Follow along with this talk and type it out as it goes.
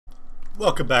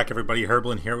Welcome back, everybody.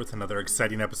 Herblin here with another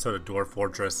exciting episode of Dwarf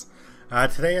Fortress.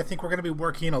 Today I think we're going to be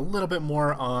working a little bit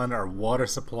more on our water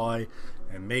supply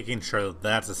and making sure that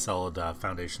that's a solid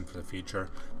foundation for the future.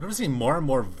 I'm noticing more and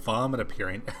more vomit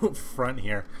appearing out front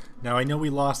here. Now I know we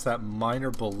lost that miner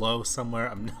below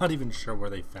somewhere. I'm not even sure where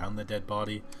they found the dead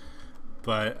body,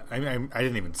 but I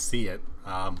didn't even see it.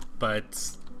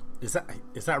 But is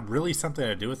that really something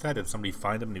to do with that? Did somebody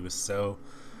find him and he was so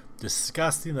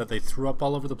disgusting that they threw up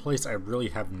all over the place? I really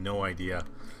have no idea.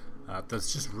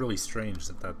 That's just really strange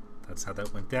that's how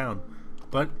that went down,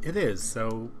 but it is.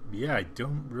 So yeah, I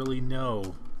don't really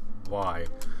know why.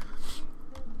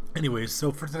 Anyways,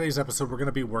 so for today's episode we're going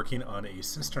to be working on a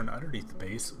cistern underneath the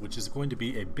base, which is going to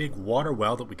be a big water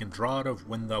well that we can draw out of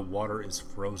when the water is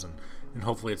frozen, and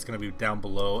hopefully it's going to be down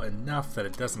below enough that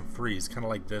it doesn't freeze, kind of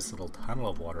like this little tunnel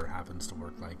of water happens to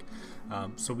work like.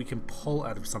 So we can pull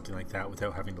out of something like that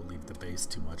without having to leave the base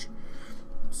too much.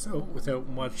 So without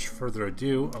much further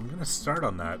ado, I'm going to start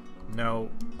on that. Now,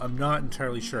 I'm not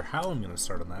entirely sure how I'm going to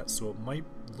start on that, so it might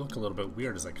look a little bit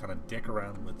weird as I kind of dick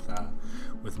around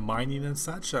with mining and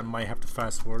such. I might have to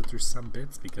fast forward through some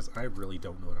bits because I really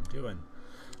don't know what I'm doing.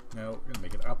 Now, we're going to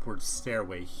make an upward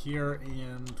stairway here,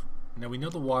 and now we know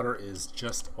the water is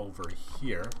just over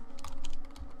here,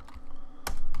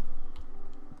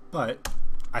 but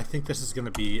I think this is going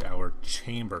to be our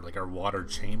chamber, like our water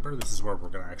chamber. This is where we're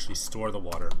going to actually store the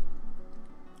water,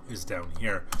 is down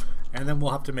here. And then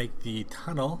we'll have to make the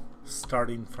tunnel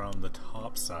starting from the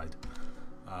top side.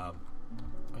 I'm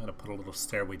going to put a little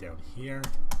stairway down here.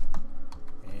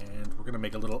 And we're going to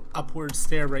make a little upward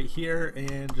stair right here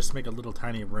and just make a little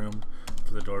tiny room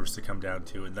for the dwarves to come down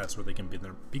to. And that's where they can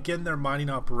begin their mining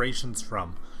operations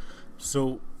from.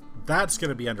 So that's going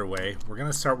to be underway. We're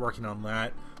going to start working on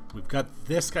that. We've got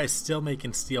this guy still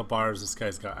making steel bars. This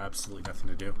guy's got absolutely nothing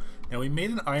to do. Now, we made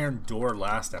an iron door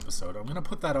last episode. I'm going to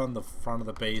put that on the front of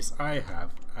the base. I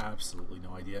have absolutely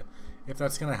no idea if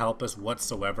that's going to help us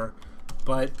whatsoever.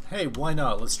 But, hey, why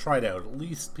not? Let's try it out. At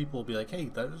least people will be like, hey,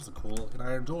 that is a cool looking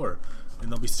iron door.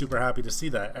 And they'll be super happy to see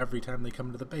that every time they come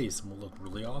into the base and will look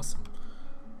really awesome.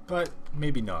 But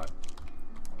maybe not.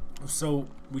 So,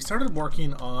 we started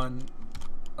working on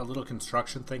a little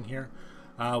construction thing here.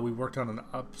 We worked on an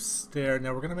upstairs.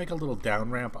 Now we're going to make a little down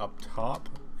ramp up top,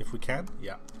 if we can.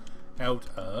 Yeah. Out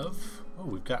of... Oh,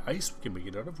 we've got ice we can make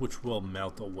it out of, which will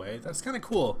melt away. That's kind of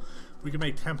cool. We can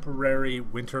make temporary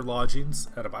winter lodgings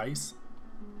out of ice.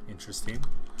 Interesting.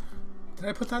 Did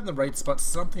I put that in the right spot?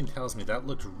 Something tells me that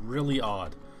looked really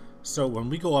odd. So when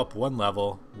we go up one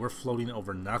level, we're floating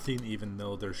over nothing, even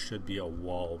though there should be a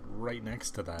wall right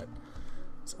next to that.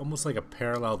 It's almost like a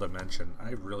parallel dimension.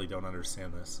 I really don't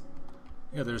understand this.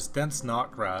 Yeah, there's dense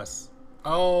knot grass.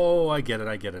 Oh, I get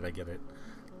it.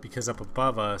 Because up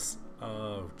above us,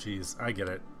 oh geez, I get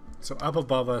it. So up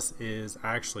above us is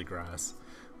actually grass.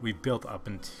 We built up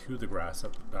into the grass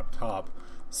up top.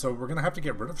 So we're gonna have to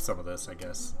get rid of some of this, I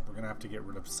guess. We're gonna have to get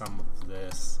rid of some of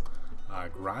this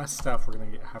grass stuff. We're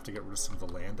gonna have to get rid of some of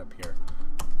the land up here.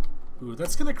 Ooh,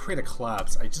 that's gonna create a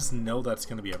collapse. I just know that's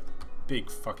gonna be a big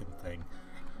fucking thing.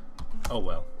 Oh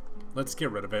well, let's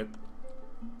get rid of it.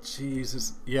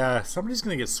 Jesus. Yeah, somebody's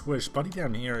going to get squished. Buddy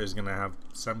down here is going to have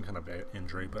some kind of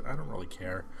injury, but I don't really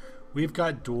care. We've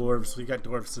got dwarves. We've got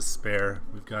dwarves to spare.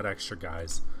 We've got extra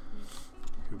guys.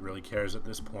 Who really cares at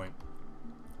this point?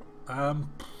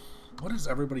 What is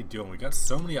everybody doing? We got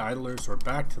so many idlers. We're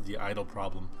back to the idle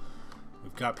problem.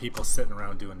 We've got people sitting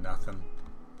around doing nothing.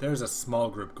 There's a small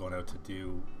group going out to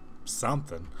do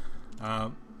something.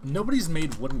 Nobody's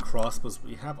made wooden crossbows.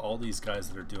 We have all these guys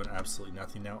that are doing absolutely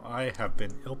nothing. Now, I have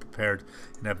been ill-prepared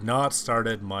and have not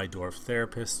started my Dwarf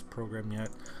Therapist program yet.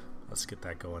 Let's get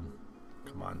that going.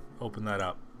 Come on, open that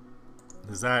up.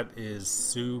 Because that is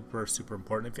super, super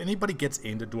important. If anybody gets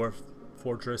into Dwarf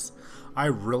Fortress, I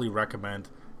really recommend,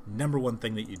 #1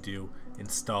 thing that you do,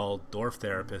 install Dwarf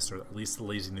Therapist, or at least the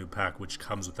Lazy Noob pack, which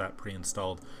comes with that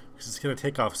pre-installed. Because it's going to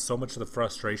take off so much of the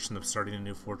frustration of starting a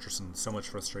new fortress and so much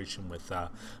frustration with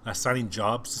assigning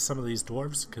jobs to some of these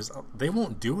dwarves, because they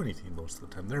won't do anything most of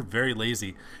the time. They're very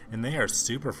lazy, and they are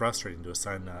super frustrating to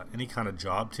assign any kind of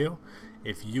job to.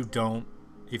 If you don't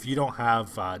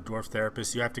have Dwarf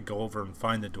Therapists, you have to go over and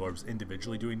find the dwarves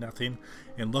individually doing nothing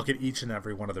and look at each and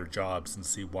every one of their jobs and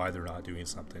see why they're not doing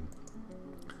something.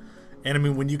 And I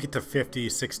mean, when you get to 50,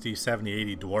 60, 70,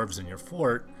 80 dwarves in your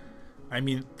fort, I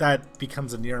mean, that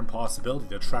becomes a near impossibility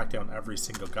to track down every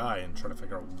single guy and try to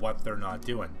figure out what they're not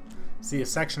doing. See, a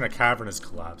section of cavern has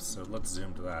collapsed, so let's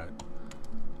zoom to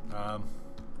that.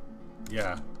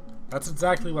 Yeah, that's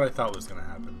exactly what I thought was going to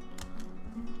happen.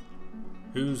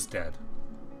 Who's dead?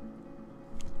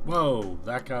 Whoa,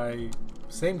 that guy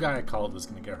Same guy I called was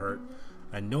going to get hurt.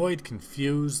 Annoyed,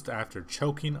 confused after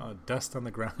choking on dust on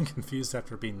the ground. Confused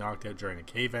after being knocked out during a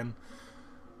cave-in.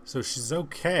 So she's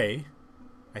okay,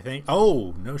 I think.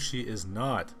 Oh, no, she is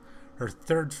not. Her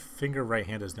third finger right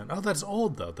hand is done. Oh, that's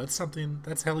old, though. That's something...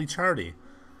 That's Helly Chardy.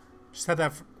 She's had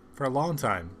that for a long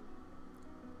time.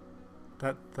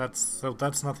 That's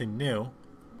nothing new.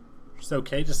 She's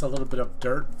okay. Just a little bit of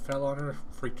dirt fell on her.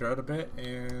 Freaked her out a bit.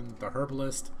 And the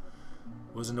herbalist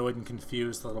was annoyed and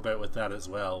confused a little bit with that as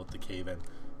well, with the cave-in.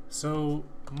 So,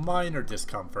 minor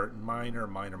discomfort.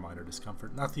 Minor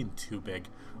discomfort. Nothing too big.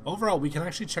 Overall, we can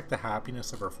actually check the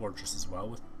happiness of our fortress as well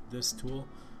with this tool.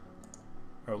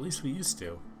 Or at least we used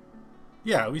to.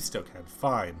 Yeah, we still can.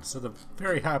 Fine. So the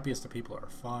very happiest of people are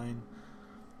fine.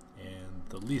 And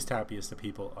the least happiest of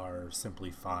people are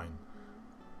simply fine.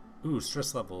 Ooh,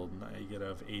 stress level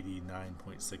negative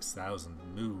 89.6 thousand.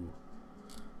 Moo.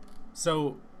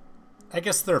 So, I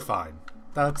guess they're fine.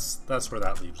 That's where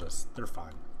that leaves us. They're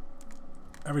fine.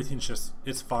 Everything's just,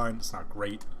 it's fine. It's not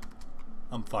great.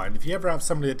 I'm fine. If you ever have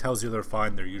somebody that tells you they're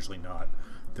fine, they're usually not.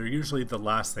 They're usually the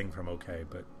last thing from okay,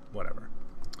 but whatever.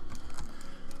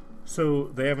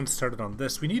 So they haven't started on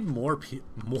this. We need more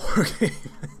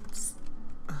games.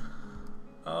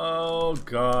 Oh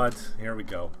god. Here we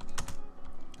go.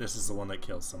 This is the one that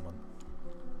kills someone.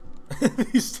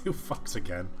 These two fucks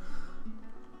again.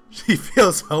 She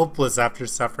feels hopeless after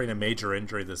suffering a major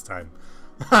injury this time.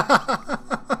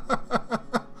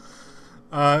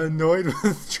 Annoyed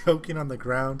with choking on the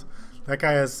ground. That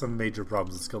guy has some major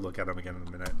problems. Let's go look at him again in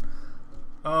a minute.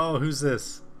 Oh, who's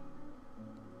this?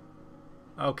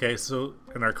 Okay, so,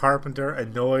 and our carpenter,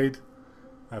 annoyed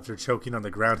after choking on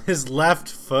the ground. His left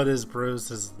foot is bruised.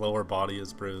 His lower body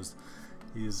is bruised.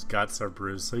 His guts are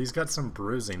bruised. So he's got some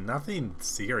bruising. Nothing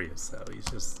serious, though. He's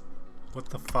just... What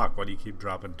the fuck? Why do you keep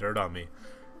dropping dirt on me?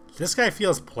 This guy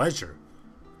feels pleasure.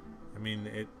 I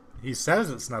mean, he says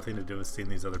it's nothing to do with seeing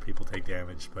these other people take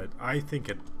damage, but I think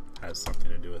it has something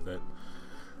to do with it.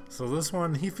 So this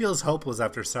one, he feels hopeless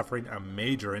after suffering a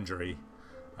major injury.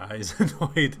 He's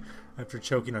annoyed after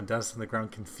choking on dust on the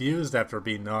ground, confused after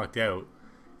being knocked out,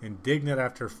 indignant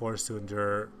after forced to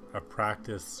endure a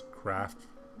practice craft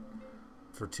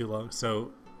for too long.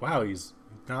 So, wow, he's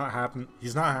not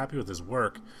happy with his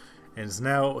work. And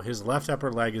now his left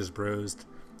upper leg is bruised.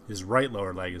 His right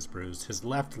lower leg is bruised. His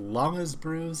left lung is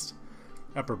bruised.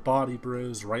 Upper body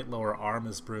bruised. Right lower arm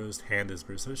is bruised. Hand is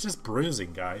bruised. So it's just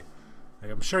bruising, guy. Like,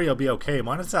 I'm sure you'll be okay.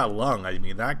 Minus that lung. I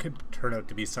mean, that could turn out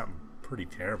to be something pretty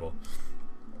terrible.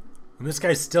 And this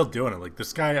guy's still doing it. Like,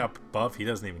 this guy up above, he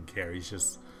doesn't even care. He's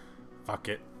just, fuck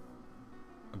it.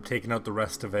 I'm taking out the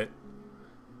rest of it.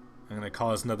 I'm going to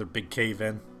cause another big cave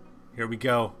in. Here we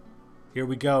go. Here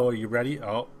we go. Are you ready?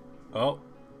 Oh. Oh.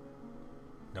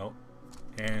 No.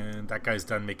 And that guy's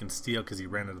done making steel because he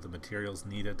ran out of the materials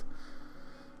needed.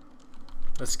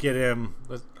 Let's get him.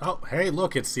 Oh, hey,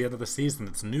 look, it's the end of the season.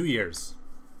 It's New Year's.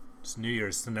 It's New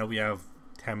Year's, so now we have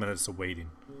 10 minutes of waiting.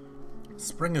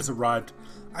 Spring has arrived.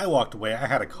 I walked away. I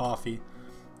had a coffee.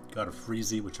 Got a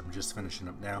freezy, which I'm just finishing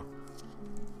up now.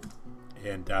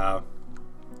 And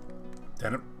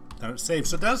then it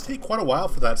saves. So it does take quite a while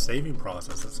for that saving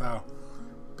process. That's a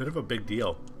bit of a big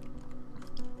deal.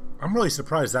 I'm really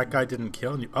surprised that guy didn't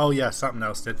kill you. Oh yeah, something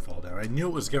else did fall down. I knew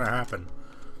it was going to happen.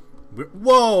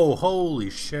 Whoa, holy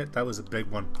shit, that was a big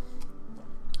one.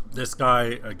 This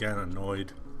guy, again,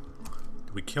 annoyed.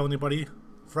 Did we kill anybody?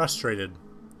 Frustrated.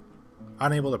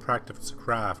 Unable to practice his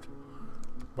craft.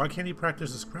 Why can't he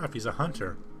practice his craft? He's a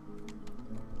hunter.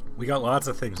 We got lots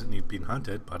of things that need being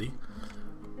hunted, buddy.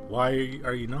 Why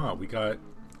are you not? We got...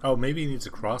 Oh, maybe he needs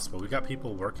a crossbow. We got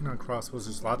people working on crossbows.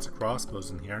 There's lots of crossbows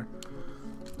in here.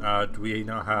 Do we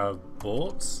not have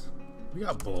bullets? We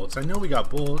got bullets. I know we got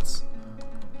bullets.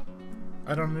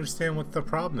 I don't understand what the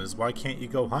problem is. Why can't you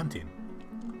go hunting?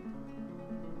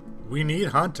 We need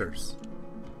hunters.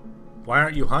 Why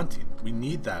aren't you hunting? We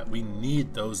need that. We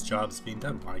need those jobs being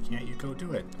done. Why can't you go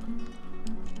do it?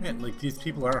 Man, like, these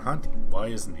people are hunting. Why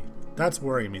isn't he? That's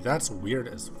worrying me. That's weird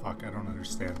as fuck. I don't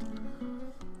understand.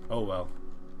 Oh well.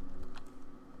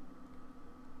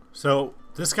 So,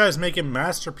 this guy's making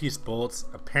masterpiece bullets.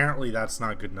 Apparently that's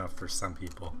not good enough for some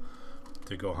people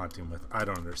to go hunting with. I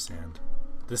don't understand.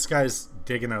 This guy's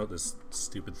digging out this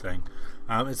stupid thing.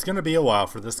 It's going to be a while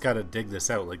for this guy to dig this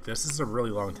out. Like, this is a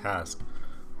really long task.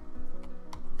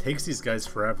 Takes these guys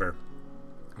forever.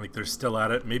 Like, they're still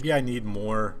at it. Maybe I need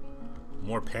more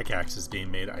pickaxes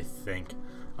being made, I think.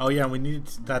 Oh yeah, we need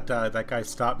that guy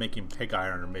stop making pig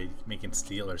iron or making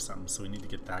steel or something. So we need to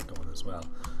get that going as well.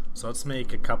 So let's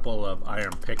make a couple of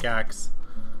iron pickaxe.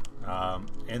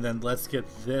 And then let's get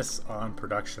this on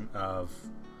production of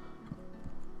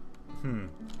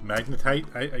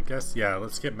Magnetite, I guess. Yeah,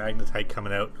 let's get magnetite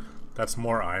coming out. That's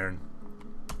more iron.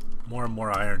 More and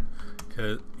more iron.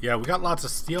 Cause, yeah, we got lots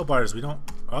of steel bars. We don't...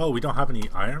 Oh, we don't have any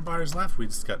iron bars left? We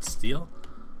just got steel?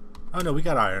 Oh, no, we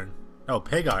got iron. Oh,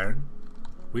 pig iron.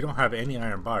 We don't have any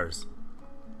iron bars.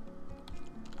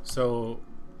 So,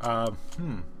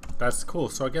 that's cool.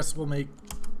 So I guess we'll make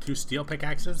 2 steel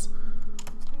pickaxes.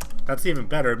 That's even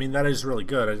better. I mean, that is really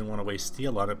good. I didn't want to waste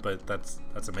steel on it, but that's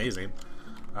amazing.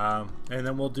 And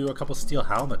then we'll do a couple steel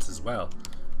helmets as well.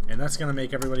 And that's going to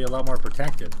make everybody a lot more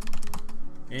protected.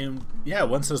 And yeah,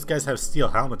 once those guys have steel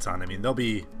helmets on, I mean,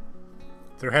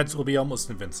 their heads will be almost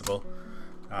invincible.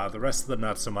 The rest of them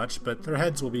not so much, but their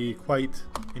heads will be quite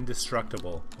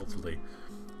indestructible, hopefully.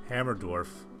 Hammer Dwarf.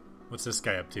 What's this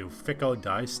guy up to? Ficko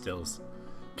die stills.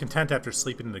 Content after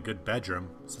sleeping in a good bedroom.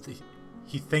 So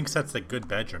he thinks that's a good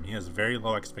bedroom. He has very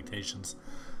low expectations.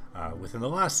 Within the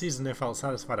last season, they felt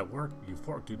satisfied at work,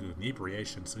 euphoric due to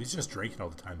inebriation. So he's just drinking all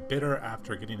the time. Bitter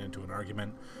after getting into an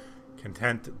argument.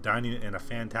 Content dining in a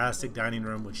fantastic dining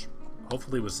room, which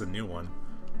hopefully was the new one.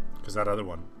 Because that other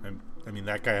one, I mean,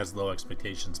 that guy has low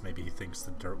expectations. Maybe he thinks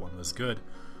the dirt one was good.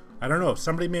 I don't know. If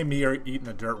somebody made me eat in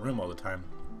a dirt room all the time,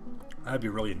 I'd be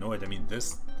really annoyed. I mean,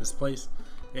 this place,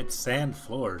 it's sand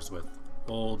floors with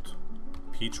old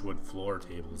peachwood floor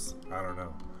tables. I don't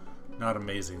know. Not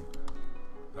amazing.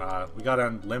 We got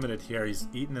Unlimited here. He's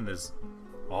eating in his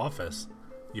office.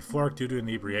 Euphoric due to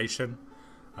inebriation.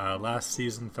 Last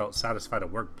season felt satisfied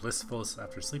at work, blissful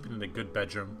after sleeping in a good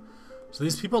bedroom. So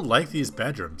these people like these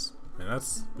bedrooms. And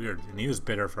that's weird. And he was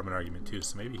bitter from an argument too.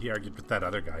 So maybe he argued with that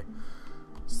other guy.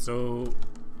 So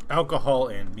alcohol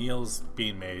and meals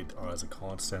being made as a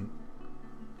constant.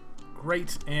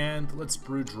 Great. And let's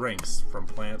brew drinks from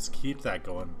plants. Keep that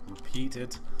going. Repeat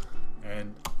it.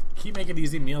 And keep making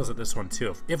easy meals at this one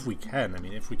too. If we can. I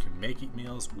mean, if we can make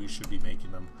meals, we should be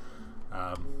making them.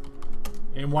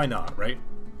 And why not, right?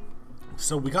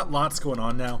 So we got lots going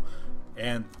on now.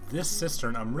 And this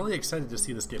cistern, I'm really excited to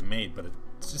see this get made, but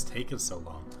it's just taken so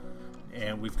long.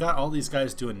 And we've got all these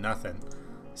guys doing nothing.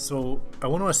 So I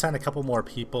want to assign a couple more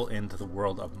people into the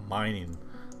world of mining.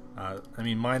 I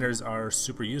mean, miners are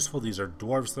super useful. These are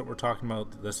dwarves that we're talking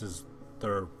about. This is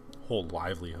their whole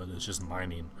livelihood, is just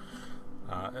mining.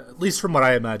 At least from what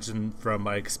I imagine from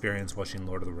my experience watching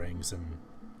Lord of the Rings and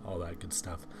all that good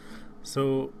stuff.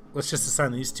 So let's just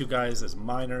assign these 2 guys as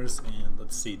miners, and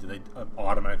let's see, do they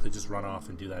automatically just run off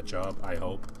and do that job? I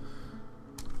hope.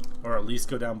 Or at least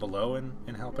go down below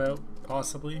and help out,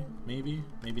 possibly, maybe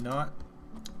not.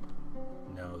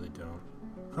 No, they don't.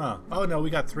 Huh. Oh no, we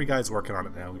got 3 guys working on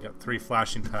it now. We got 3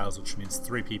 flashing tiles, which means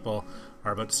 3 people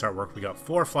are about to start work. We got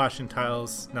 4 flashing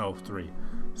tiles, no, 3.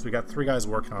 So we got 3 guys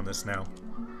working on this now.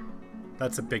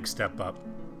 That's a big step up.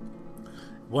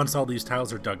 Once all these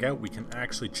tiles are dug out, we can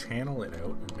actually channel it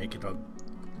out and make it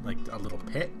like a little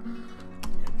pit. And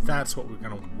that's what we're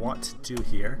going to want to do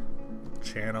here.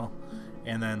 Channel.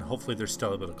 And then hopefully they're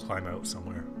still able to climb out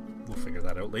somewhere. We'll figure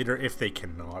that out later if they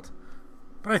cannot.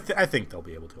 But I think they'll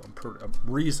be able to. I'm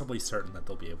reasonably certain that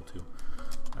they'll be able to.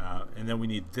 And then we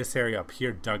need this area up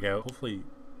here dug out. Hopefully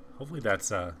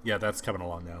that's, yeah, that's coming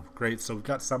along now. Great, so we've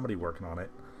got somebody working on it.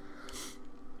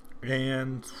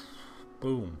 And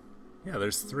boom. Yeah,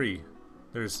 there's 3.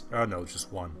 Oh no,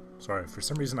 just 1. Sorry, for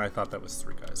some reason I thought that was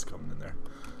 3 guys coming in there.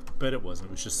 But it wasn't,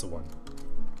 it was just the 1.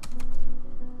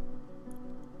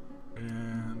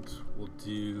 And we've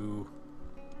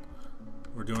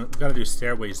got to do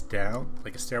stairways down,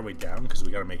 like a stairway down, because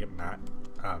we got to make it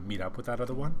meet up with that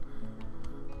other one.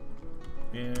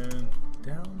 And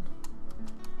down,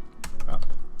 up.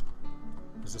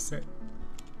 Is this it?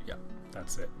 Yeah,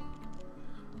 that's it.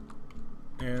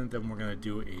 And then we're going to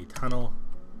do a tunnel.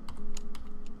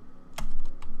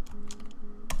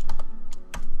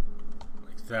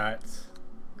 Like that.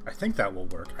 I think that will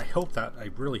work. I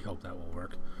really hope that will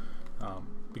work.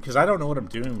 Because I don't know what I'm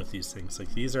doing with these things.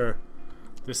 Like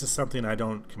this is something I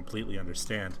don't completely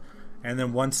understand. And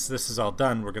then once this is all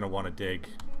done, we're going to want to dig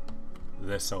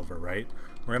this over, right?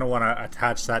 We're going to want to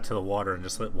attach that to the water and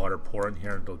just let water pour in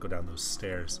here, and it'll go down those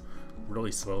stairs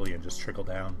really slowly and just trickle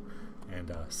down. And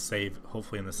save,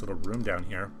 hopefully, in this little room down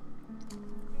here.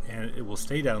 And it will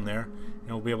stay down there, and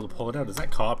we'll be able to pull it out. Is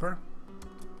that copper?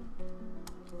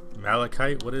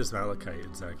 Malachite? What is malachite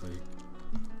exactly?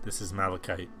 This is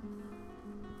malachite.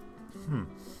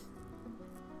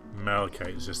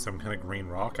 Malachite is just some kind of green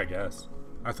rock, I guess.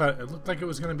 I thought it looked like it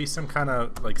was going to be some kind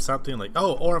of, like, something like...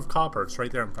 Oh, ore of copper. It's right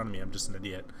there in front of me. I'm just an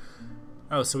idiot.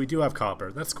 Oh, so we do have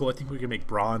copper. That's cool. I think we can make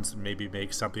bronze and maybe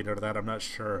make something out of that. I'm not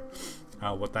sure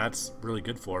what that's really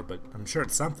good for, but I'm sure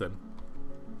it's something.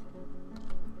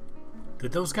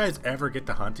 Did those guys ever get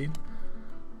to hunting?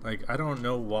 Like, I don't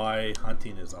know why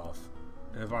hunting is off.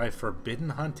 Have I forbidden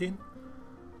hunting?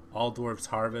 All dwarves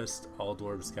harvest. All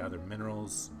dwarves gather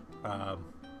minerals.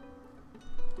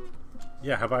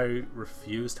 Yeah, have I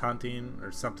refused hunting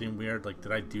or something weird? Like,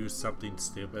 did I do something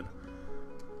stupid?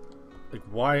 Like,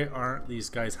 why aren't these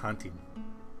guys hunting?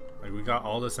 Like, we got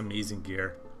all this amazing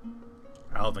gear.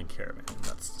 Elven caravan.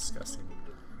 That's disgusting.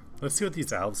 Let's see what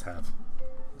these elves have.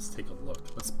 Let's take a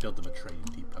look. Let's build them a trading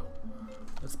depot.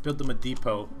 Let's build them a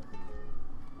depot.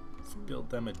 Let's build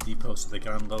them a depot so they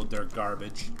can unload their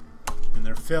garbage and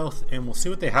their filth, and we'll see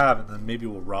what they have, and then maybe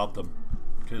we'll rob them.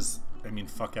 Because, I mean,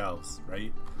 fuck elves,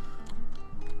 right?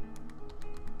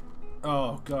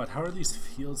 Oh god, how are these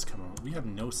fields coming on? We have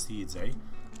no seeds, eh?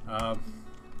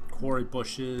 Quarry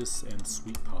bushes and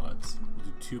sweet pods. We'll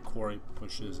do 2 quarry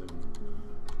bushes and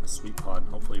a sweet pod.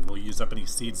 Hopefully we'll use up any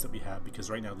seeds that we have,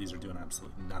 because right now these are doing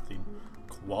absolutely nothing.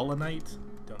 Qualinite?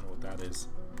 Don't know what that is.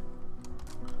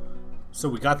 So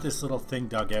we got this little thing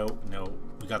dug out. Now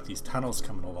we got these tunnels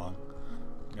coming along.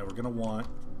 Now we're gonna want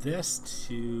this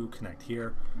to connect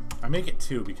here. I make it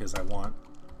 2 because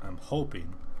I'm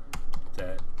hoping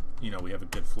that, you know, we have a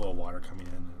good flow of water coming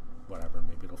in. Whatever,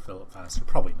 maybe it'll fill it faster.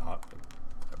 Probably not, but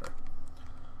whatever.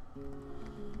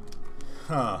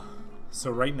 Huh.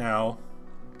 So right now,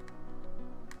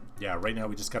 yeah, right now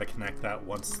we just got to connect that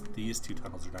once these 2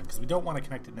 tunnels are done, because we don't want to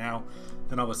connect it now.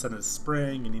 Then all of a sudden it's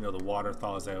spring, and you know the water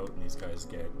thaws out, and these guys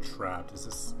get trapped. Is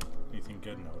this anything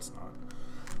good? No, it's not.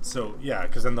 So yeah,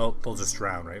 because then they'll just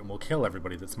drown, right? And we'll kill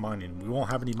everybody that's mining. We won't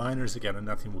have any miners again, and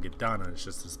nothing will get done, and it's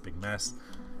just this big mess.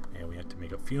 And we have to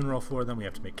make a funeral for them. We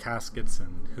have to make caskets,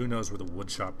 and who knows where the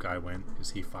woodshop guy went,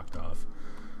 because he fucked off.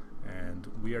 And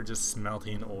we are just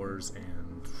smelting ores,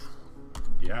 and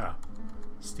yeah.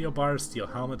 Steel bars, steel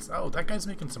helmets. Oh, that guy's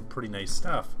making some pretty nice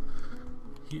stuff.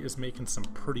 He is making some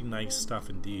pretty nice stuff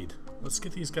indeed. Let's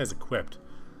get these guys equipped.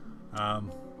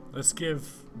 Let's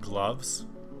give gloves.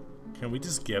 Can we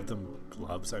just give them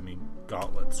gloves? I mean,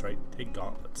 gauntlets, right? Take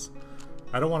gauntlets.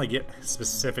 I don't want to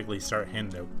specifically start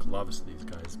handing out gloves to these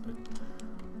guys, but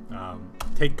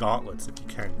take gauntlets if you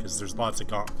can, because there's lots of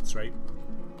gauntlets, right?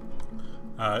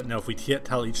 Now, if we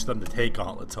tell each of them to take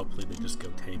gauntlets, hopefully they just go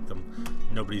take them.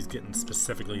 Nobody's getting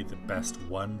specifically the best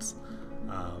ones.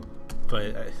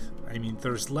 But, I mean,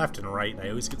 there's left and right, and I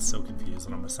always get so confused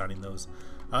when I'm assigning those.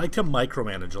 I like to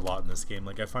micromanage a lot in this game.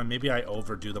 Like, I find maybe I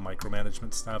overdo the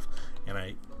micromanagement stuff, and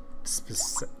I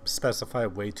specify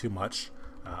way too much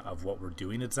of what we're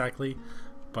doing exactly.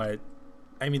 But,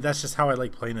 I mean, that's just how I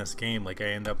like playing this game. Like, I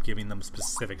end up giving them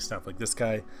specific stuff. Like, this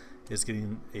guy is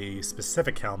getting a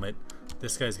specific helmet.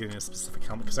 This guy's getting a specific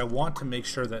helmet, because I want to make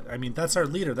sure that, I mean, that's our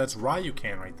leader. That's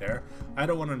Ryukan right there. I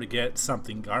don't want him to get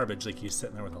something garbage, like he's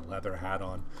sitting there with a leather hat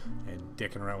on and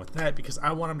dicking around with that, because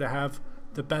I want him to have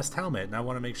the best helmet, and I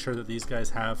want to make sure that these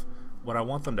guys have what I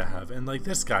want them to have. And like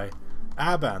this guy,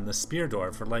 Aban, the spear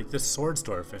dwarf, or like this swords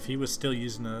dwarf, if he was still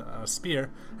using a spear,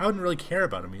 I wouldn't really care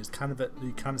about him. He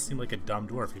kind of seemed like a dumb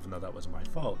dwarf, even though that wasn't my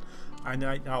fault. I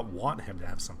might not want him to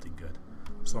have something good,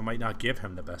 so I might not give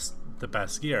him the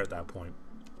best gear at that point.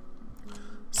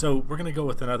 So we're gonna go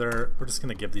with another. We're just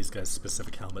gonna give these guys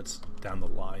specific helmets down the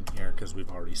line here, because we've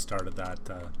already started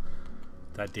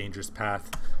that dangerous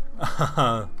path.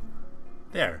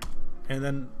 There, and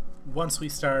then once we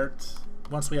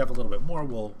have a little bit more,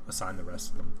 we'll assign the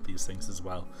rest of them these things as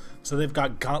well. So they've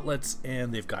got gauntlets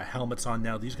and they've got helmets on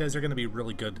now. These guys are going to be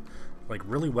really good, like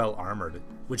really well armored,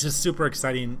 which is super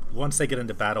exciting once they get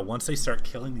into battle. Once they start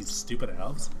killing these stupid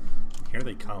elves, here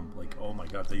they come. Like, oh my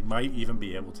god, they might even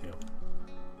be able to.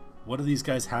 What do these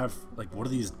guys have? Like, what do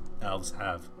these elves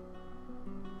have?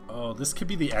 Oh, this could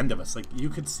be the end of us. Like, you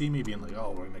could see me being like,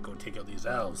 oh, we're going to go take out these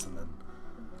elves, and then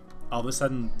all of a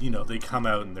sudden, you know, they come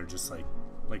out and they're just like,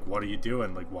 what are you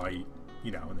doing? Like, why,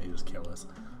 you know, and they just kill us.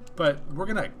 But we're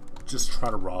gonna just try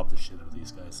to rob the shit out of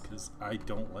these guys, because I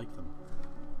don't like them.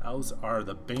 Elves are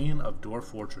the bane of Dwarf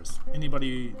Fortress.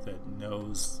 Anybody that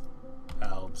knows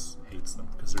elves hates them,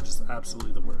 because they're just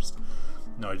absolutely the worst.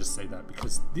 No, I just say that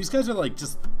because these guys are like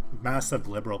just massive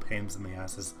liberal pains in the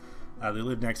asses. They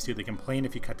live next to you. They complain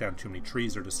if you cut down too many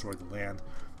trees or destroy the land.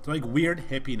 They're like weird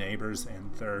hippie neighbors,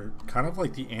 and they're kind of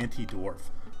like the anti-dwarf.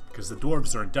 Because the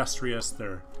dwarves are industrious,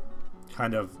 they're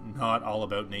kind of not all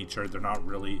about nature, they're not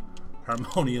really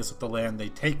harmonious with the land, they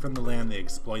take from the land, they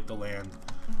exploit the land,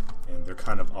 and they're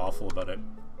kind of awful about it.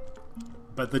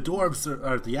 But the dwarves,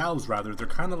 or the elves rather, they're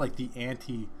kind of like the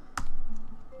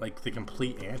like the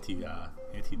complete anti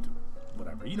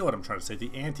whatever, you know what I'm trying to say,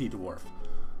 the anti-dwarf.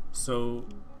 So,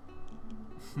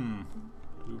 do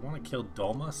we want to kill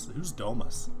Dolmas? Who's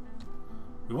Dolmas?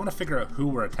 We want to figure out who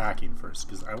we're attacking first,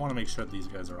 because I want to make sure these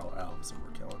guys are all elves that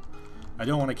we're killing. I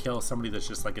don't want to kill somebody that's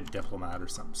just like a diplomat or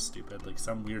something stupid. Like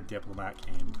some weird diplomat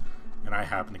came and I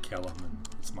happen to kill him and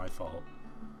it's my fault.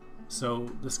 So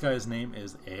this guy's name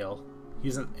is Ale.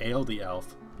 He's an Ale the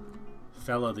elf.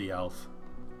 Fella the elf.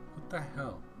 What the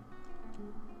hell?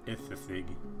 Ithathig,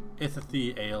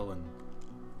 Ale, and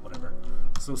whatever.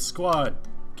 So squad,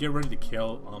 get ready to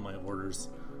kill on my orders.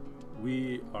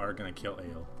 We are gonna kill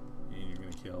Ale. And you're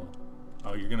gonna kill...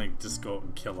 Oh, you're gonna just go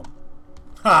and kill him.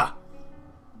 Ha!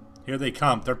 Here they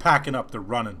come. They're packing up. They're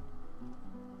running.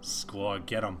 Squad,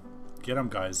 get them. Get them,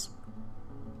 guys.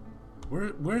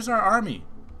 Where's our army?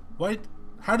 What?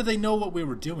 How do they know what we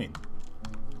were doing?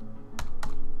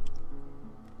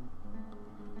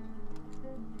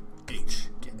 H.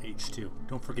 Get H too.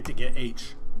 Don't forget to get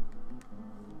H.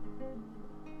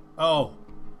 Oh.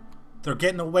 They're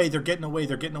getting away. They're getting away.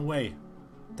 They're getting away.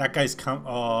 That guy's come.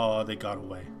 Oh, they got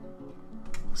away.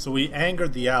 So we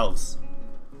angered the elves.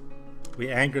 We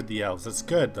angered the elves. That's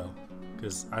good, though,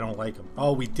 because I don't like them.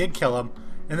 Oh, we did kill him,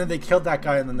 and then they killed that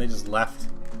guy, and then they just left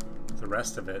the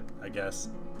rest of it, I guess.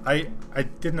 I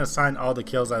didn't assign all the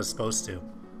kills I was supposed to.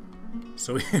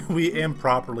 So we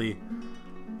improperly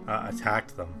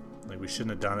attacked them. Like, we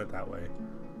shouldn't have done it that way.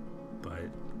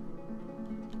 But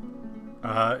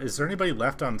is there anybody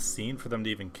left on scene for them to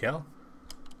even kill?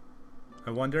 I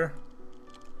wonder.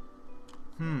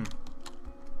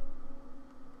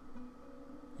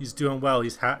 He's doing well.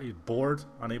 He's bored,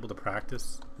 unable to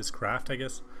practice his craft, I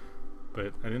guess.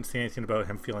 But I didn't see anything about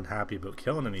him feeling happy about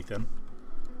killing anything.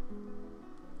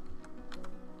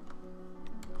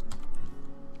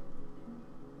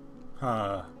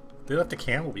 They left a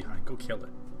camel behind. Go kill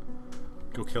it.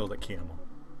 Go kill the camel.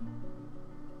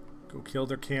 Go kill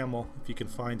their camel if you can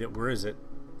find it. Where is it?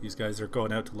 These guys are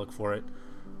going out to look for it.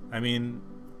 I mean,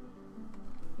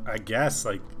 I guess,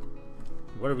 like,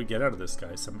 what do we get out of this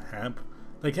guy? Some hemp?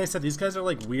 Like I said, these guys are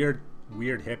like weird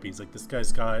hippies. Like this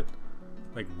guy's got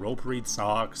like rope reed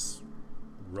socks,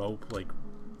 rope, like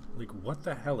what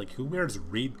the hell? Like who wears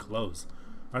reed clothes?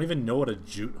 I don't even know what a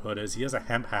jute hood is. He has a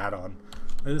hemp hat on.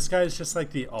 Like, this guy is just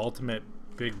like the ultimate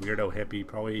big weirdo hippie.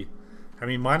 Probably, I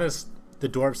mean, minus the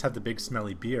dwarves have the big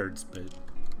smelly beards, but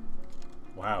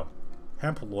wow.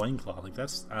 Hemp loincloth, like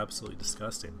that's absolutely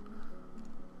disgusting.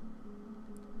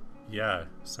 Yeah,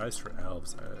 size for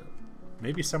elves.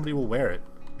 Maybe somebody will wear it.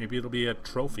 Maybe it'll be a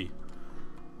trophy.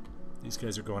 These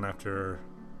guys are going after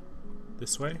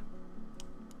this way.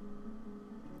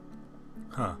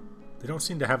 Huh. They don't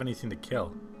seem to have anything to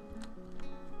kill.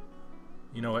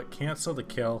 You know what? Cancel the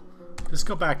kill. Just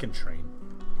go back and train.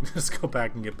 Just go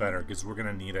back and get better, because we're going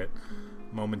to need it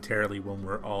momentarily when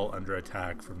we're all under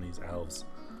attack from these elves.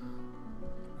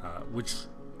 Which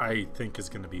I think is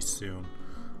going to be soon.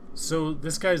 So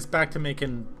this guy's back to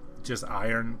making just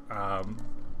iron.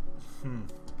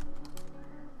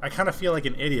 I kind of feel like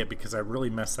an idiot because I really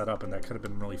messed that up, and that could have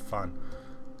been really fun.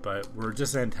 But we're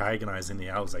just antagonizing the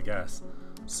elves, I guess.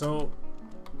 So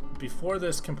before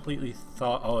this completely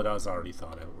thought... Oh, that was already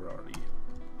thought out. We're already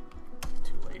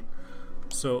too late.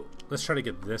 So let's try to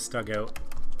get this dug out.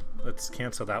 Let's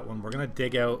cancel that one. We're going to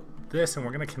dig out this, and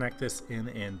we're going to connect this in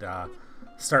and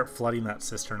start flooding that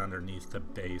cistern underneath the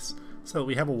base so that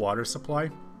we have a water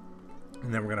supply,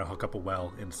 and then we're going to hook up a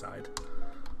well inside.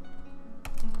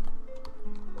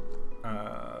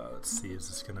 Let's see, is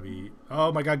this going to be...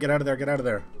 Oh my god, get out of there, get out of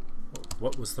there.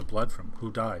 What was the blood from?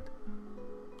 Who died?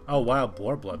 Oh, wild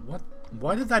boar blood. What?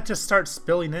 Why did that just start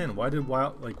spilling in? Why did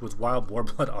was wild boar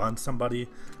blood on somebody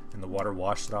and the water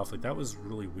washed it off? Like, that was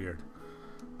really weird.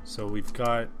 So we've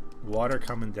got water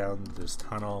coming down this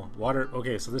tunnel. Water,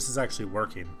 okay, so this is actually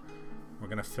working. We're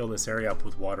going to fill this area up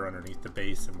with water underneath the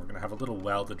base, and we're going to have a little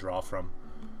well to draw from.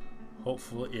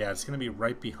 Hopefully, yeah, it's going to be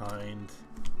right behind.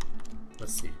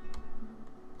 Let's see.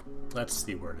 Let's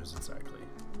see where it is exactly.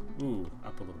 Ooh,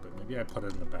 up a little bit. Maybe I put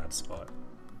it in a bad spot.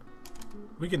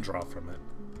 We can draw from it.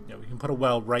 Yeah, we can put a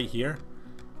well right here,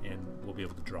 and we'll be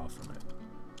able to draw from it.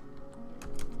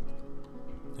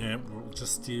 And we'll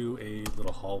just do a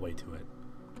little hallway to it.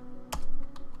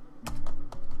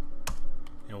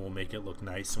 And we'll make it look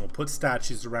nice, and we'll put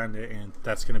statues around it, and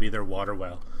that's going to be their water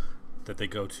well that they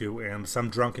go to. And some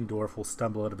drunken dwarf will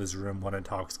stumble out of his room one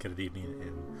intoxicated evening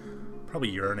and probably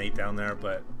urinate down there,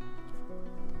 but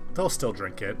they'll still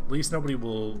drink it. At least nobody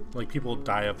will, like, people will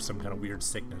die of some kind of weird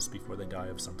sickness before they die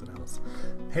of something else.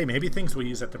 Hey, maybe things we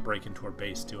use that to break into our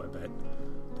base too, I bet.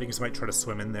 Things might try to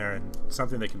swim in there, and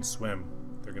something they can swim,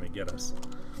 they're going to get us.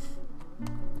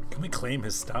 Can we claim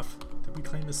his stuff? Did we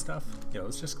claim his stuff? Yeah,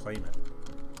 let's just claim it.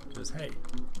 Because, hey,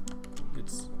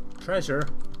 it's treasure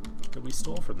that we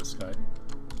stole from this guy.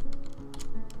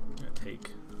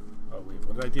 take? Oh wait,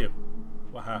 what did I do?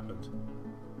 What happened?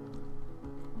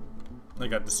 I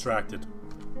got distracted.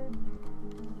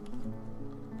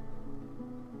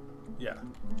 Yeah,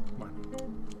 come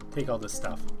on. Take all this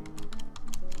stuff.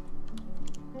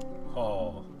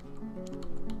 Oh.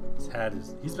 His head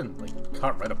is... He's been, like,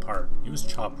 cut right apart. He was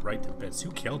chopped right to bits.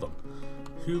 Who killed him?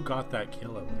 Who got that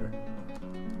kill out there?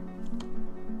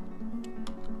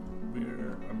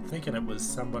 I'm thinking it was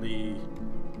somebody...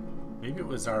 Maybe it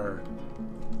was our...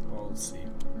 Well, let's see.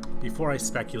 Before I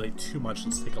speculate too much,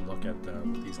 let's take a look at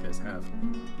what these guys have.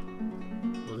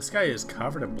 Well, this guy is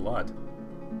covered in blood.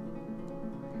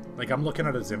 Like, I'm looking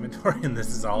at his inventory, and this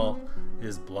is all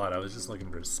his blood. I was just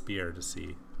looking for a spear to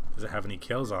see. Does it have any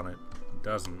kills on it? It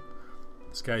doesn't.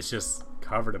 This guy's just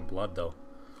covered in blood, though.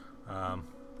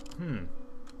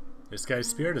 This guy's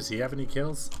spear, does he have any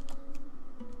kills?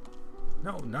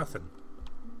 No, nothing.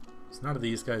 It's none of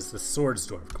these guys. The swords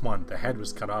dwarf. Come on, the head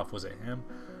was cut off. Was it him?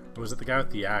 Or was it the guy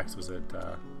with the axe? Was it,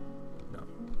 no.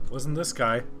 It wasn't this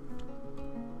guy.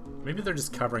 Maybe they're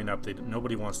just covering up.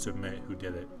 Nobody wants to admit who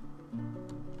did it.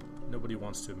 Nobody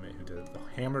wants to admit who did it. The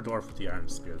hammer dwarf with the iron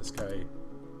spear. This guy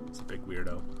is a big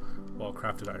weirdo.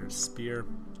 Well-crafted iron spear.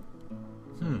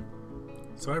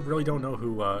 So I really don't know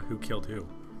who killed who.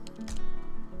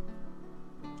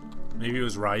 Maybe it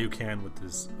was Ryukan with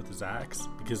his axe,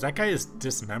 because that guy is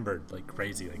dismembered like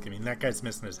crazy. Like, I mean, that guy's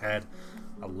missing his head,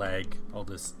 a leg, all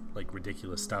this like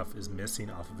ridiculous stuff is missing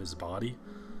off of his body.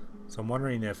 So I'm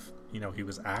wondering if, you know, he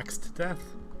was axed to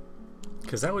death,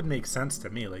 because that would make sense to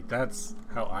me. Like, that's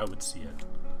how I would see it,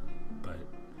 but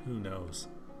who knows.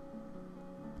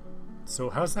 So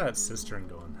how's that cistern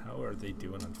going? How are they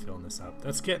doing on filling this up?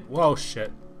 That's getting... Whoa,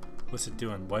 shit. What's it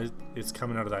doing? Why it's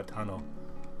coming out of that tunnel?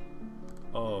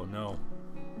 Oh, no.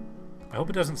 I hope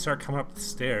it doesn't start coming up the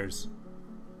stairs.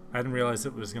 I didn't realize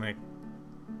it was gonna...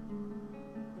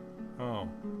 Oh.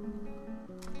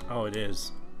 Oh, it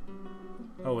is.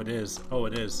 Oh, it is. Oh,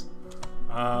 it is.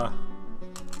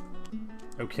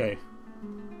 Okay.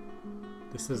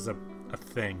 This is a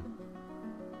thing.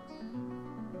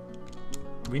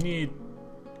 We need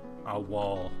a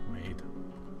wall made.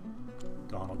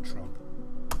 Donald Trump.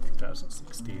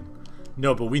 2016.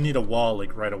 No, but we need a wall,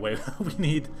 like, right away. We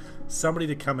need somebody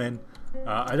to come in.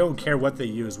 I don't care what they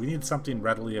use. We need something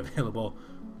readily available.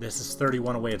 This is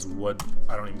 31 away. It's wood.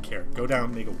 I don't even care. Go down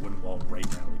and make a wooden wall right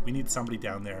now. Like, we need somebody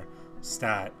down there.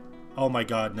 Stat. Oh my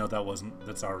god, no, that wasn't.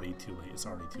 That's already too late. It's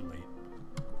already too late.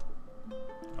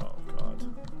 Oh god.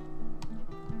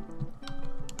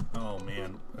 Oh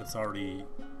man, that's already...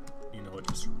 You know what,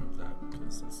 just remove that,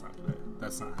 because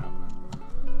that's not happening.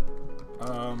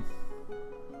 I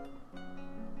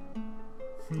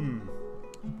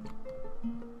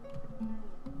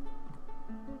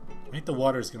think the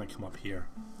water is gonna come up here.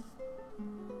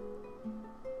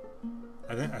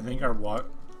 I think our water...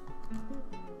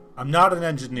 I'm not an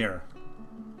engineer.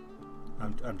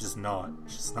 I'm just not.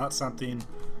 It's just not something...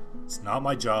 It's not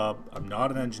my job. I'm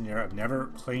not an engineer. I've never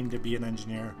claimed to be an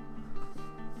engineer.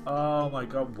 Oh my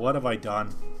god, what have I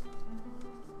done?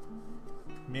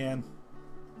 Man.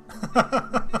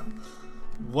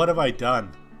 What have I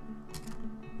done?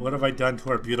 What have I done to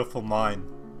our beautiful mine?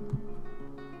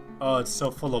 Oh, it's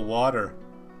so full of water.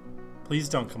 Please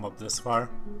don't come up this far.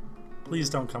 Please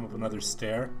don't come up another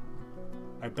stair.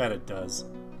 I bet it does.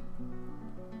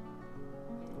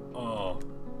 Oh.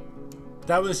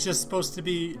 That was just supposed to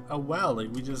be a well.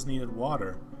 Like, we just needed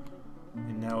water.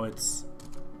 And now it's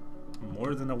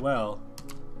more than a well.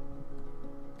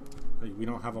 Like, we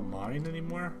don't have a mine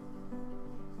anymore?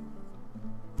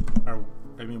 Or,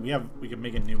 I mean, we can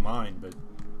make a new mine, but...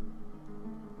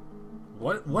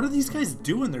 What are these guys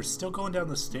doing? They're still going down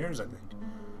the stairs, I think.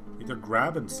 Like, they're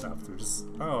grabbing stuff. They're just...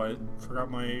 Oh, I forgot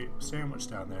my sandwich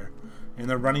down there. And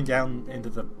they're running down into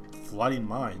the flooding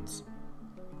mines.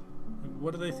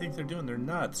 What do they think they're doing? They're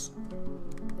nuts.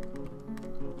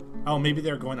 Oh, maybe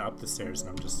they're going up the stairs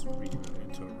and I'm just reading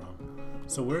into it wrong.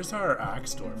 So where's our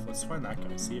axe dwarf? Let's find that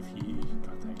guy, see if he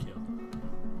got that kill.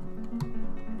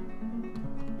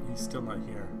 He's still not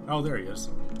here. Oh, there he is.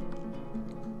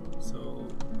 So,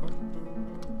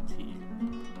 T.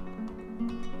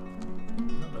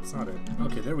 No, that's not it.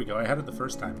 Okay, there we go. I had it the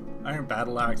first time. Iron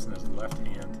battle axe in his left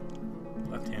hand.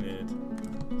 Left-handed.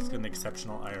 He's got an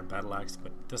exceptional iron battle axe,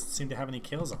 but doesn't seem to have any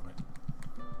kills on it.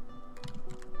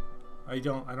 I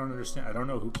don't understand. I don't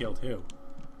know who killed who.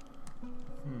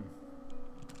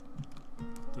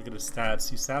 Look at his stats.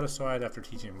 He's satisfied after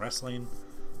teaching wrestling.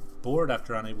 Bored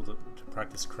after unable to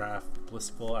practice craft.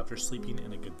 Blissful after sleeping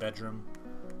in a good bedroom.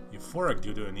 Euphoric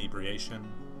due to inebriation.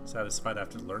 Satisfied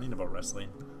after learning about wrestling.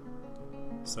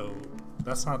 So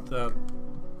that's not the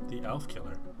elf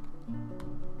killer.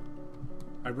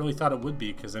 I really thought it would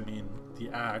be, because I mean, the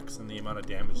axe and the amount of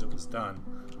damage that was done,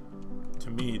 to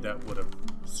me that would have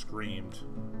screamed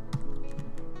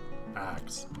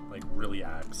axe, like really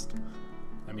axed.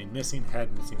 I mean, missing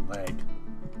head, missing leg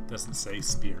doesn't say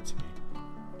spear to me.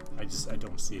 I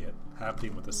don't see it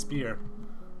happening with a spear.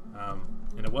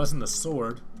 And it wasn't a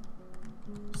sword.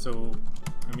 So,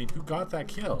 I mean, who got that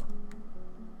kill?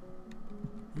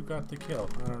 Who got the kill?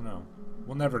 I don't know.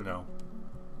 We'll never know.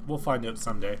 We'll find out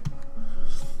someday.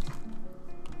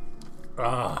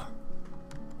 Ah.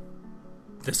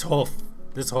 This whole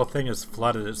thing is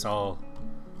flooded. It's all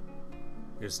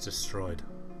is destroyed.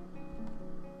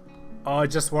 Oh, I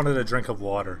just wanted a drink of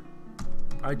water.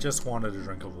 I just wanted a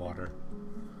drink of water.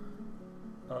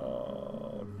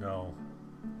 Oh no.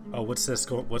 Oh, what's this?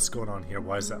 What's going on here?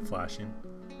 Why is that flashing?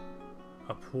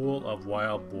 A pool of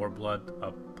wild boar blood,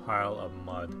 a pile of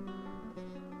mud.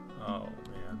 Oh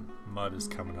man, mud is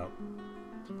coming up.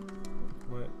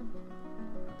 What are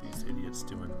these idiots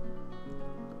doing?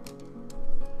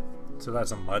 So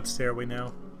that's a mud stairway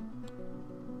now?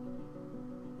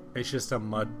 It's just a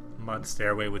mud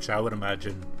stairway, which I would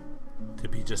imagine to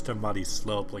be just a muddy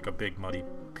slope, like a big muddy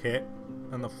pit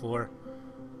on the floor.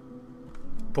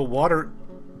 But water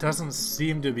doesn't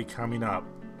seem to be coming up.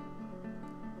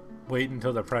 Wait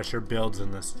until the pressure builds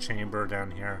in this chamber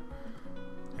down here,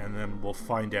 and then we'll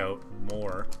find out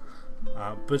more.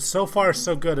 But so far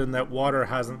so good in that water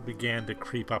hasn't began to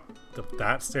creep up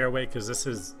that stairway, because this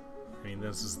is, I mean,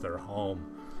 this is their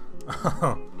home.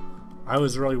 I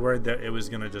was really worried that it was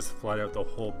going to just flood out the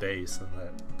whole base and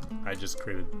that I just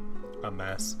created a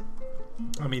mess.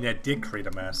 I mean, it did create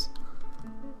a mess,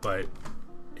 but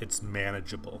it's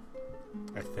manageable,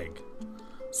 I think.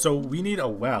 So we need a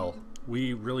well.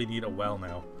 We really need a well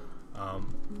now.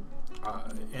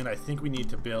 And I think we need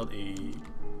to build a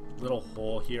little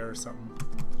hole here or something.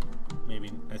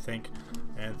 Maybe, I think.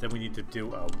 And then we need to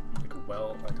do like a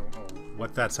well. I don't know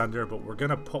what that's under, but we're going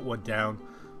to put one down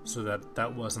so that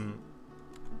that wasn't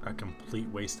a complete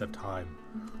waste of time.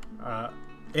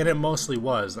 And it mostly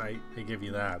was. I give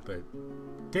you that. But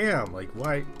damn, like,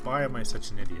 why am I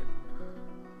such an idiot?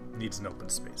 Needs an open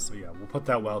space. So yeah, we'll put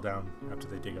that well down after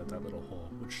they dig out that little hole,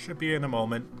 which should be in a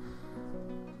moment.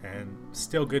 And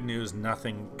still good news,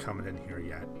 nothing coming in here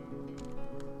yet.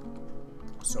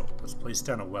 So let's place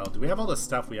down a well. Do we have all the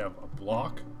stuff? We have a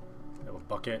block, we have a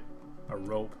bucket, a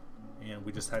rope, and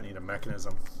we just need a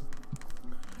mechanism.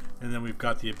 And then we've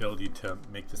got the ability to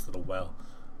make this little well.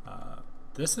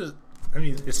 This is, I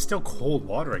mean, it's still cold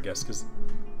water, I guess, because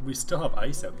we still have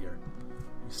ice out here.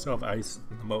 We still have ice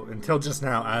in the moat until just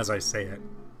now, as I say it.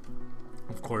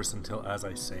 Of course, until as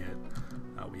I say it,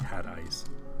 we had ice.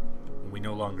 And we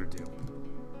no longer do.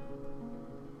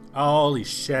 Holy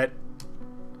shit.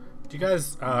 Do you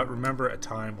guys remember a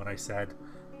time when I said,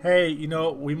 hey, you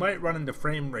know, we might run into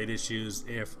frame rate issues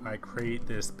if I create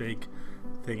this big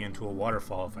thing into a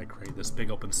waterfall, if I create this big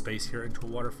open space here into a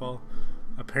waterfall?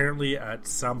 Apparently at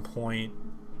some point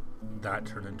that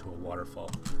turned into a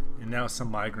waterfall, and now some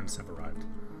migrants have arrived.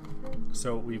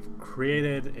 So we've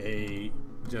created a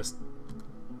just,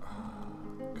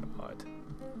 oh god,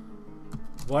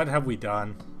 what have we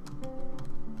done?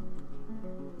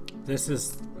 This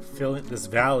is filling, this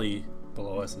valley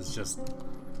below us is just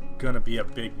gonna be a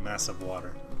big mess of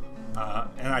water,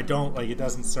 and I don't like, it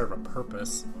doesn't serve a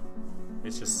purpose.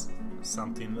 It's just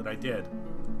something that I did,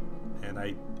 and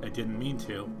I didn't mean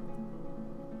to,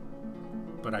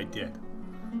 but I did.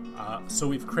 So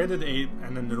we've created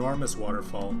an enormous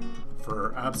waterfall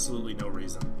for absolutely no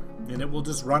reason, and it will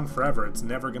just run forever. It's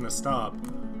never gonna stop,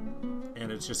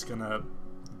 and it's just gonna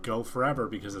go forever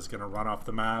because it's gonna run off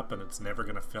the map, and it's never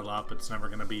gonna fill up. It's never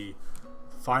gonna be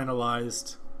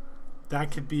finalized. That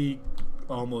could be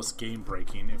almost game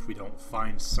breaking if we don't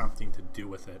find something to do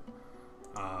with it.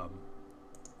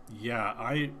 Yeah,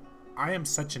 I am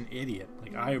such an idiot.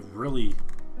 Like, I really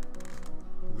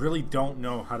don't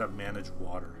know how to manage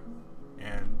water.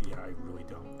 And yeah, I really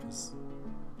don't, because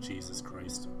Jesus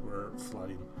Christ, we're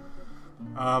flooding.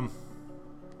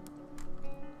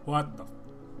 What the?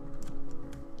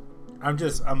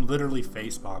 I'm literally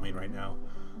face bombing right now.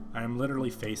 I'm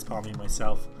literally face bombing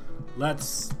myself.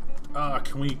 Let's,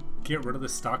 can we get rid of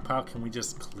this stockpile? Can we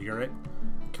just clear it?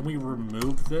 Can we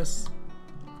remove this?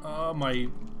 My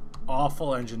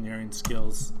awful engineering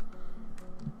skills.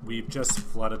 We've just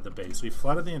flooded the base. We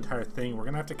flooded the entire thing. We're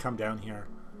gonna have to come down here.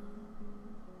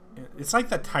 It's like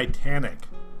the Titanic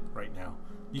right now.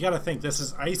 You gotta think, this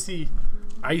is icy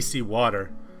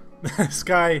water.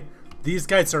 These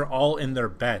guys are all in their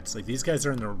beds. Like, these guys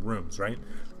are in their rooms, right?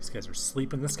 These guys are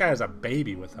sleeping. This guy has a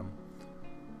baby with him.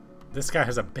 This guy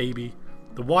has a baby.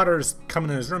 the water's coming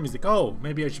in his room. He's like, oh,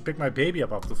 maybe I should pick my baby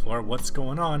up off the floor. What's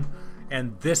going on?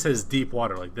 And this is deep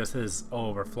water. Like, this is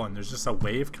overflowing. There's just a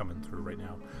wave coming through right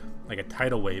now. Like, a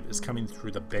tidal wave is coming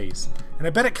through the base. And I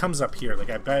bet it comes up here. Like,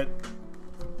 I bet...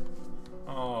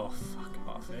 Oh, fuck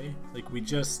off, eh? Like, we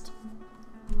just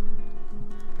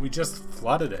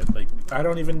flooded it. Like, I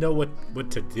don't even know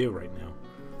what to do right now.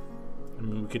 I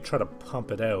mean, we could try to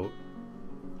pump it out.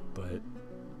 But...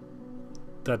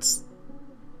 that's...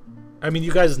 I mean,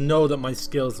 you guys know that my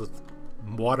skills with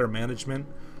water management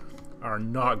are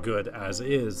not good as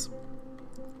is.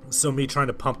 So me trying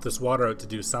to pump this water out to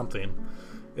do something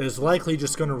is likely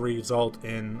just going to result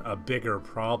in a bigger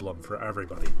problem for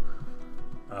everybody.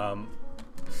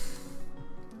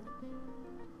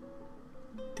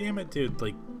 Damn it, dude.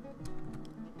 Like,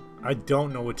 I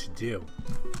don't know what to do.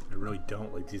 I really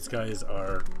don't. Like, these guys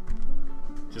are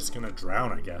just going to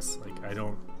drown, I guess. Like, I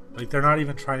don't... Like, they're not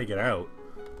even trying to get out.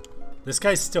 This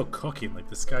guy's still cooking. Like,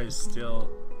 this guy's still...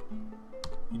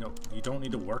 You know, you don't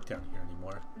need to work down here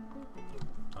anymore.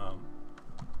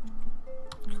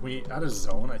 Can we add a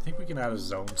zone? I think we can add a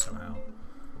zone somehow.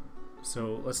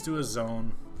 So, let's do a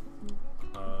zone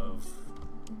of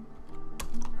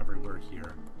everywhere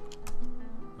here.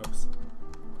 Oops.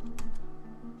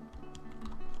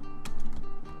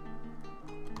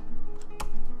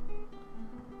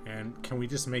 And can we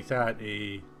just make that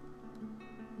a...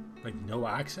 like, no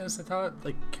access, I thought?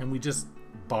 Like, can we just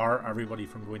bar everybody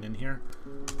from going in here?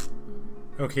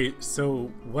 Okay,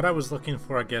 so what I was looking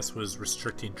for, I guess, was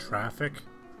restricting traffic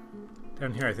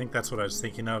down here. I think that's what I was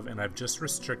thinking of, and I've just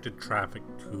restricted traffic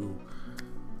to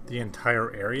the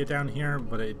entire area down here,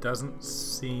 but it doesn't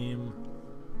seem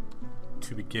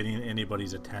to be getting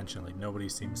anybody's attention. Like, nobody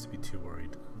seems to be too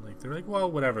worried. Like, they're like,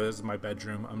 well, whatever, this is my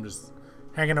bedroom. I'm just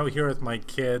hanging out here with my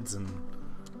kids and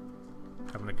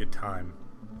having a good time.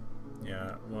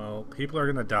 Yeah, well, people are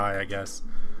gonna die, I guess.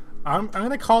 I'm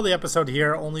gonna call the episode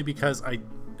here only because I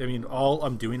mean, all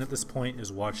I'm doing at this point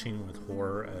is watching with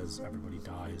horror as everybody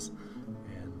dies,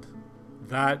 and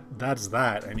that's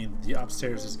that. I mean, the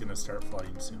upstairs is gonna start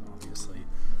flooding soon, obviously.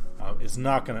 It's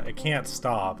not gonna, it can't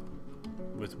stop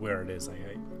with where it is.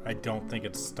 I don't think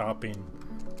it's stopping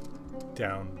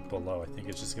down below. I think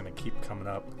it's just gonna keep coming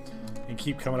up and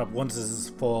keep coming up. Once this is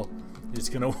full, it's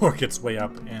gonna work its way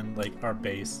up, and like our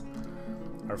base.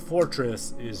 Our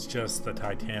fortress is just the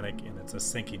Titanic, and it's a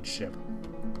sinking ship.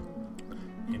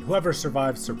 And whoever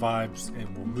survives, survives,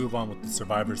 and we'll move on with the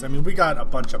survivors. I mean, we got a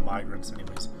bunch of migrants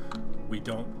anyways.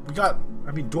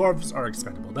 I mean, dwarves are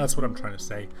expendable. That's what I'm trying to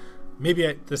say.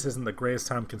 Maybe this isn't the greatest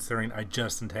time considering I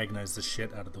just antagonized the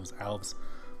shit out of those elves.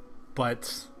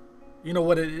 But, you know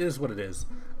what, it is what it is.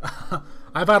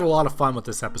 I've had a lot of fun with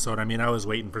this episode. I mean, I was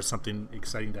waiting for something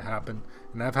exciting to happen.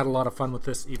 And I've had a lot of fun with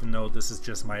this, even though this is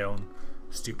just my own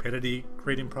stupidity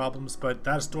creating problems. But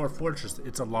that's Dwarf Fortress.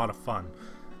 It's a lot of fun.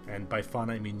 And by fun,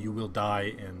 I mean you will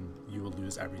die and you will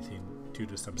lose everything due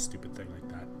to some stupid thing like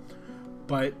that.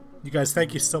 But you guys,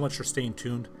 thank you so much for staying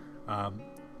tuned.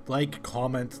 Like,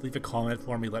 comment, leave a comment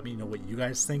for me. Let me know what you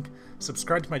guys think.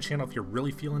 Subscribe to my channel if you're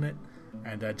really feeling it.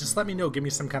 And just let me know. Give me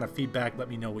some kind of feedback. Let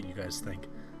me know what you guys think.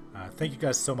 Thank you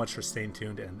guys so much for staying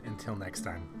tuned. And until next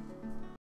time.